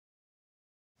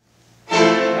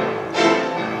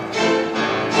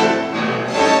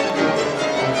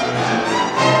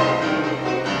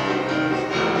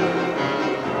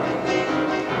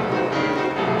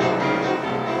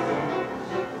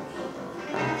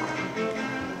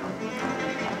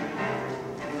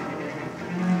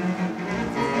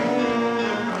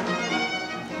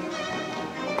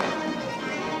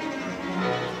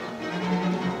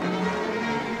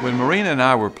When Marina and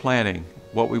I were planning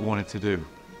what we wanted to do,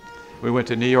 we went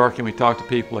to New York and we talked to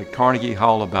people at Carnegie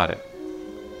Hall about it.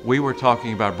 We were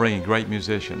talking about bringing great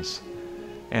musicians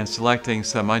and selecting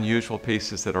some unusual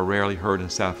pieces that are rarely heard in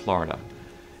South Florida.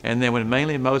 And then when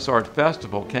Mainly Mozart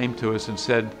Festival came to us and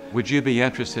said, would you be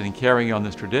interested in carrying on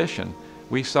this tradition?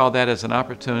 We saw that as an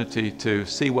opportunity to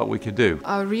see what we could do.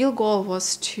 Our real goal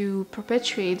was to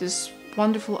perpetuate this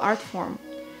wonderful art form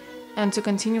and to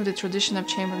continue the tradition of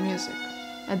chamber music.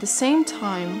 At the same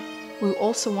time, we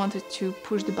also wanted to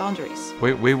push the boundaries.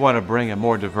 We want to bring a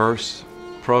more diverse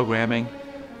programming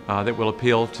that will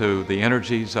appeal to the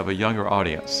energies of a younger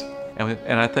audience.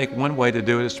 And I think one way to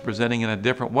do it is presenting in a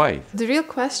different way. The real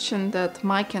question that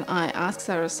Mike and I asked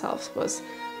ourselves was,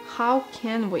 how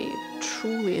can we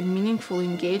truly and meaningfully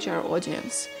engage our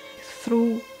audience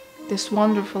through this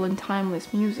wonderful and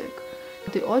timeless music?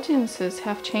 The audiences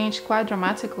have changed quite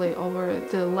dramatically over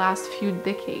the last few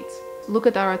decades. Look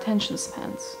at our attention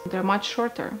spans. They're much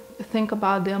shorter. Think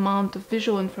about the amount of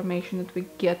visual information that we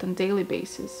get on a daily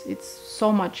basis. It's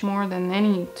so much more than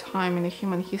any time in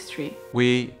human history.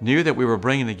 We knew that we were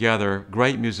bringing together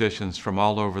great musicians from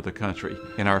all over the country.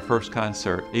 In our first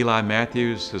concert, Eli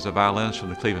Matthews, who's a violinist from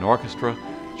the Cleveland Orchestra,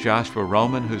 Joshua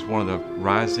Roman, who's one of the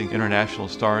rising international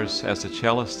stars as a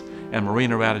cellist, and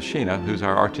Marina Radiushina, who's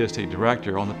our artistic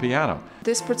director, on the piano.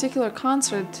 This particular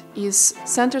concert is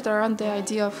centered around the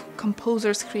idea of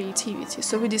composer's creativity.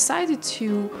 So we decided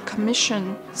to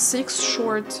commission 6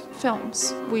 short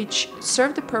films which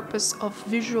serve the purpose of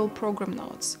visual program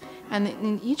notes. And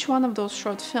in each one of those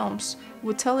short films,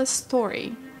 we tell a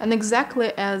story. And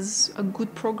exactly as a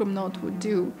good program note would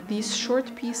do, these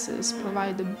short pieces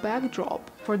provide a backdrop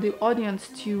for the audience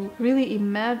to really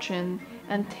imagine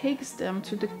and takes them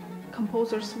to the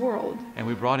composer's world. And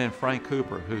we brought in Frank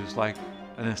Cooper, who's like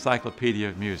an encyclopedia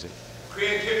of music.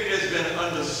 Creativity has been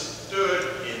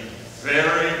understood in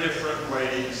very different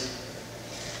ways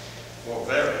for a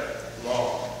very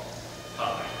long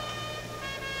time.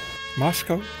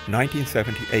 Moscow,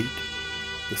 1978.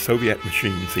 The Soviet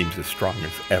machine seems as strong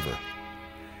as ever.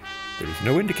 There is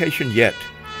no indication yet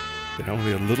that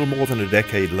only a little more than a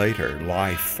decade later,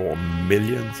 life for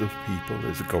millions of people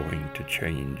is going to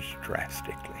change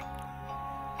drastically.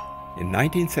 In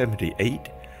 1978,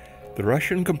 the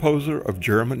Russian composer of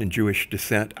German and Jewish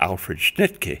descent, Alfred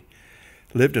Schnittke,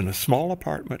 lived in a small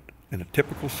apartment in a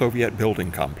typical Soviet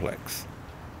building complex.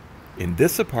 In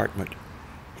this apartment,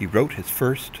 he wrote his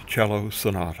first cello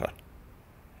sonata.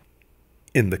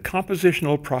 In the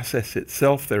compositional process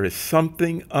itself, there is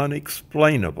something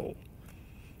unexplainable.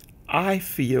 I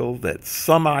feel that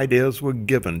some ideas were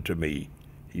given to me,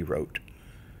 he wrote.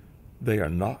 They are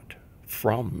not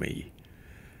from me.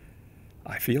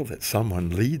 I feel that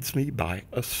someone leads me by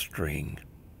a string.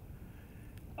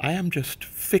 I am just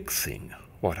fixing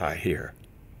what I hear.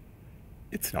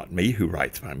 It's not me who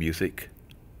writes my music.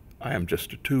 I am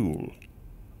just a tool,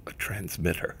 a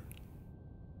transmitter.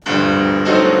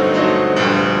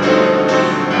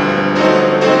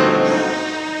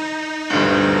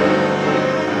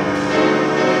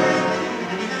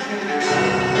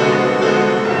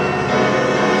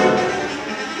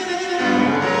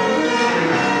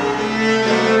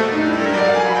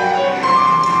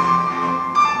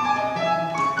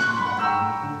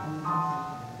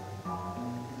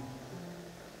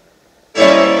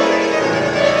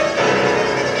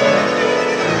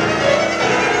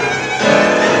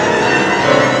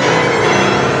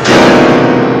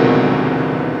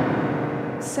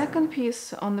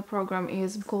 Piece on the program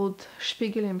is called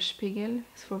Spiegel im Spiegel.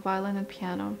 It's for violin and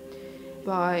piano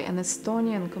by an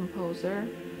Estonian composer,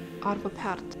 Arvo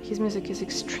Pärt. His music is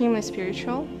extremely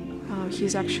spiritual.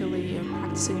 He's actually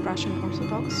practicing Russian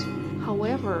Orthodox.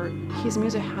 However, his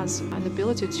music has an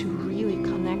ability to really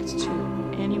connect to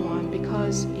anyone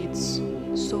because it's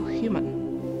so human.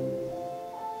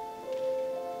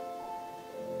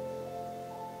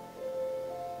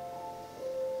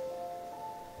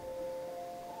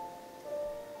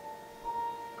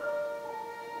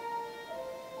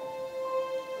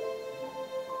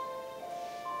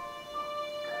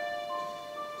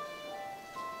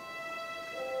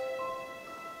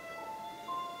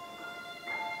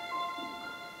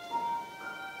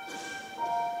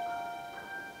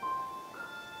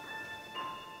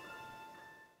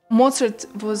 Mozart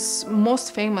was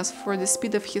most famous for the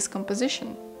speed of his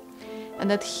composition, and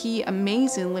that he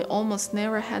amazingly almost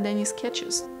never had any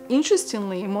sketches.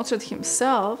 Interestingly, Mozart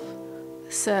himself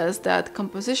says that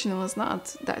composition was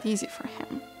not that easy for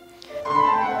him.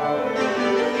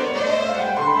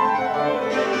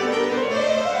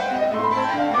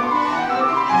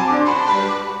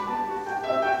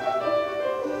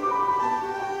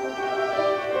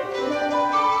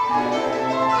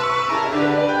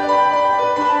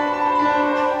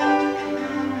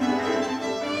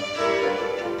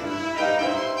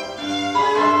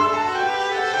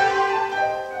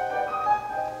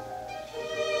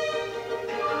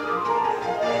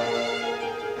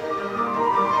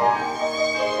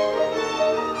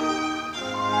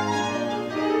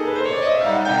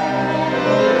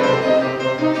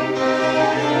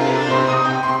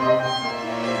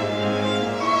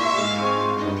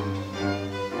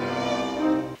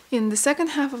 second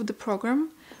half of the program,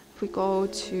 we go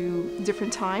to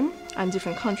different time and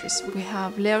different countries. We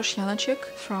have Leos Janáček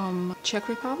from Czech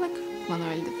Republic,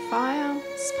 Manuel de Falla,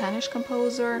 Spanish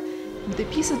composer. The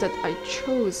pieces that I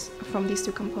chose from these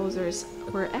two composers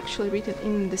were actually written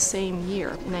in the same year,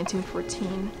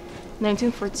 1914.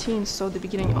 1914 saw the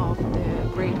beginning of the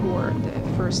Great War, the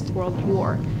First World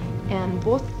War, and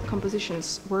both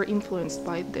compositions were influenced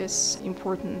by this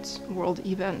important world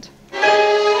event.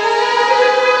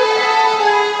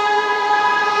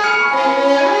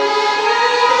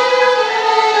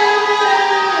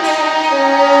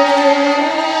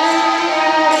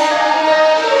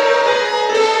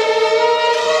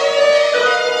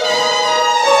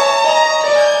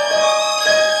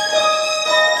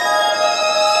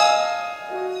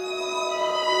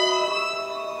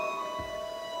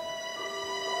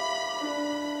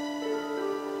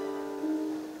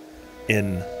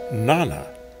 In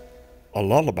Nana, a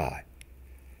lullaby,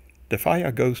 de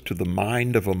Falla goes to the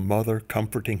mind of a mother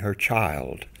comforting her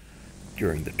child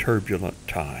during the turbulent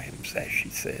times, as she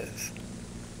says.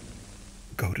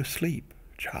 Go to sleep,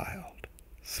 child,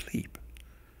 sleep.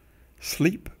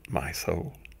 Sleep, my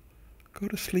soul. Go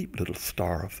to sleep, little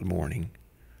star of the morning.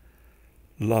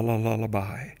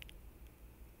 Lullaby,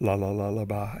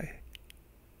 lullaby.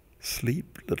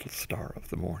 Sleep, little star of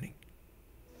the morning.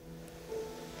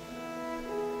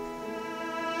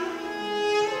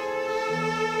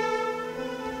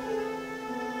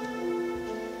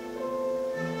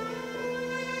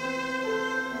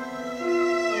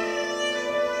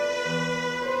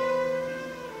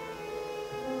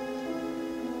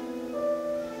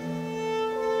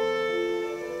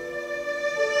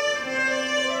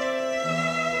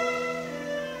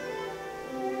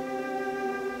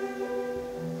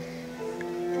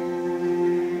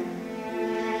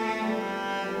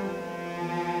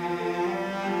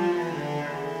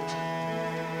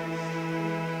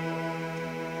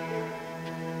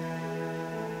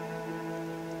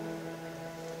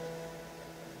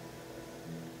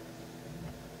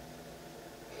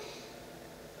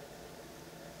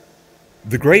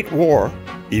 The Great War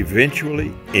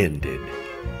eventually ended.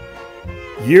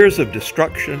 Years of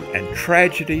destruction and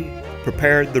tragedy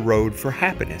prepared the road for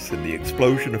happiness and the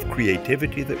explosion of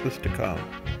creativity that was to come.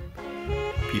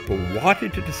 People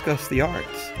wanted to discuss the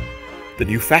arts, the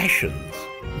new fashions,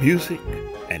 music,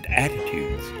 and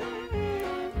attitudes.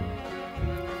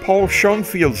 Paul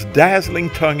Schoenfield's dazzling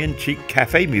tongue-in-cheek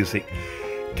cafe music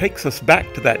takes us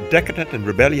back to that decadent and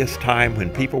rebellious time when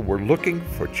people were looking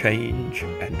for change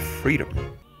and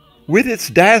freedom. With its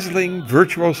dazzling,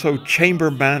 virtuoso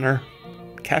chamber manner,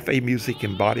 cafe music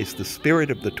embodies the spirit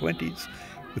of the 20s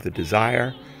with a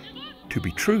desire to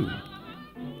be true,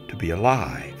 to be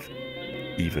alive,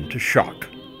 even to shock,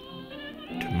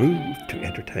 to move, to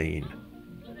entertain,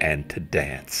 and to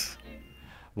dance.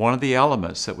 One of the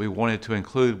elements that we wanted to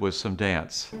include was some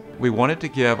dance. We wanted to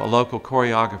give a local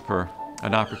choreographer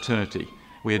an opportunity.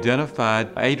 We identified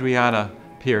Adriana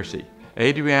Piercy.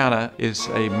 Adriana is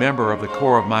a member of the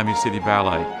corps of Miami City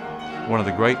Ballet, one of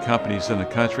the great companies in the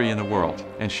country and the world.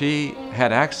 And she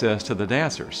had access to the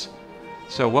dancers.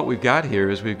 So what we've got here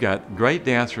is we've got great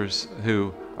dancers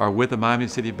who are with the Miami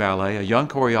City Ballet, a young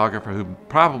choreographer who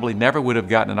probably never would have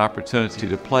gotten an opportunity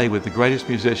to play with the greatest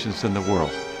musicians in the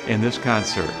world in this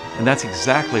concert. And that's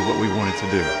exactly what we wanted to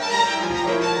do.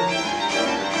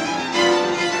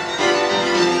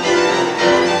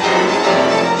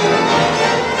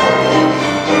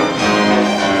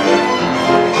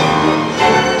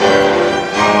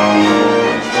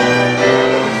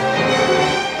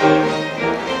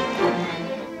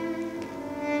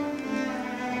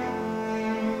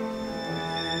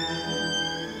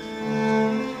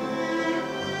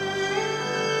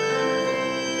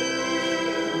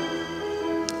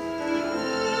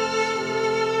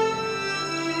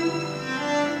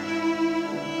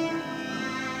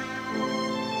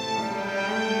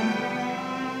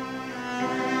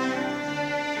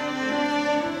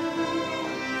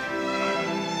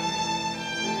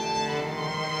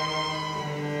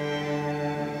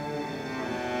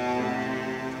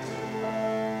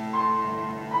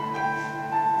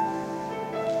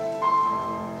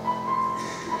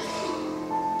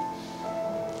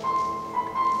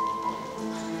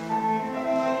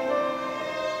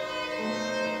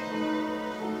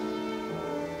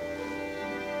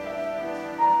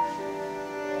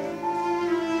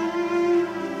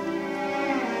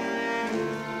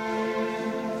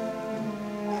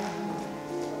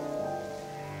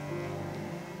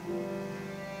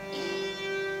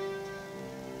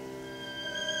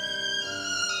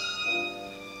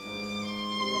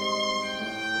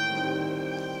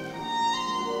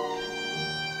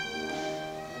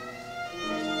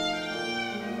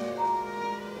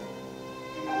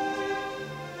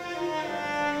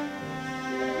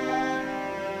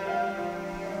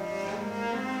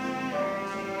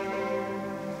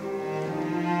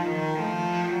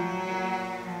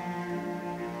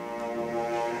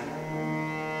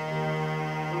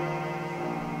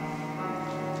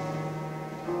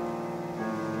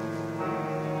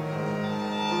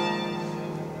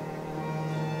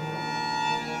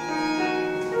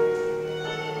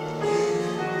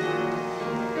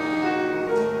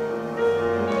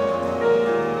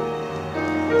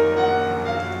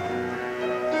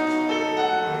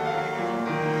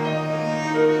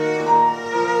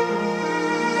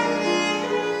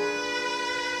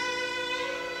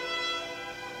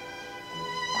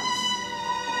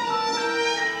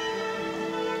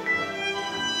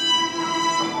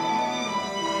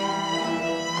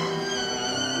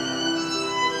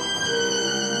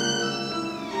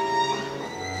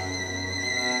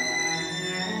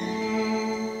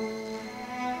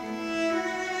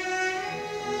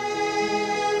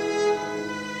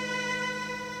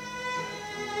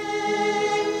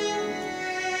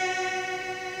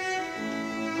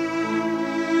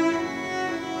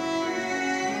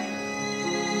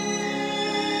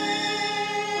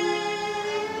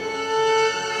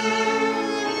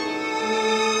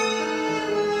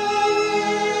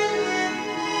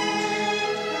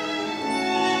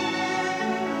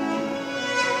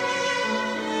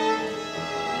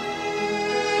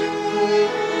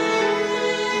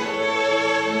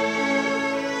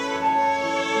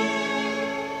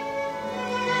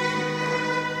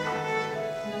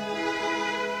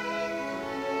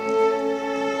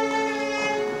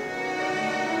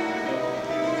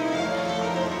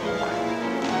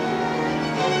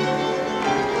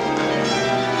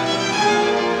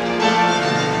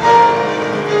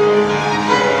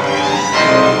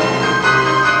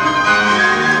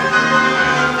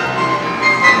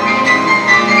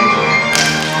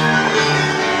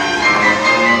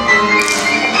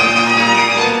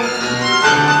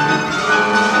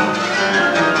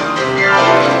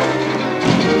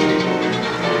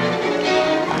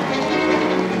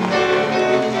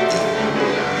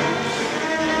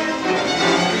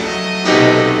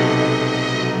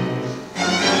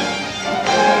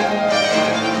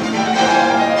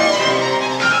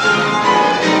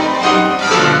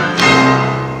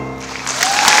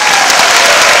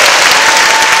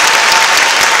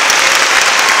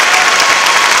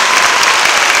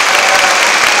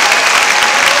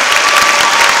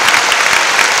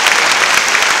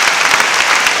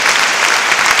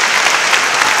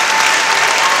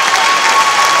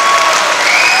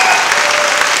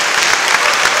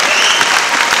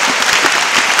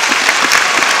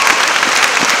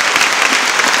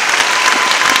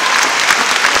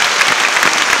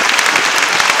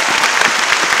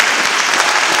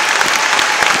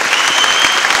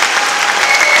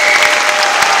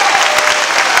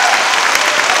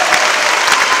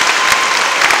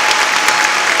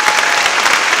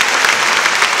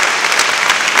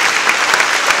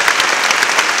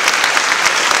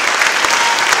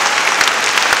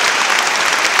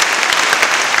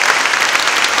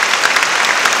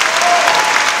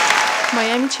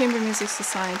 Chamber Music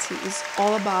Society is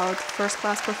all about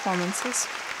first-class performances.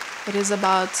 It is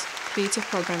about creative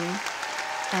programming.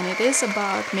 And it is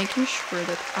about making sure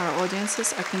that our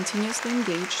audiences are continuously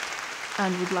engaged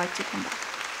and would like to come back.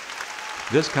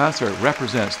 This concert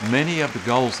represents many of the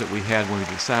goals that we had when we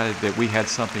decided that we had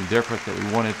something different that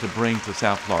we wanted to bring to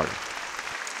South Florida.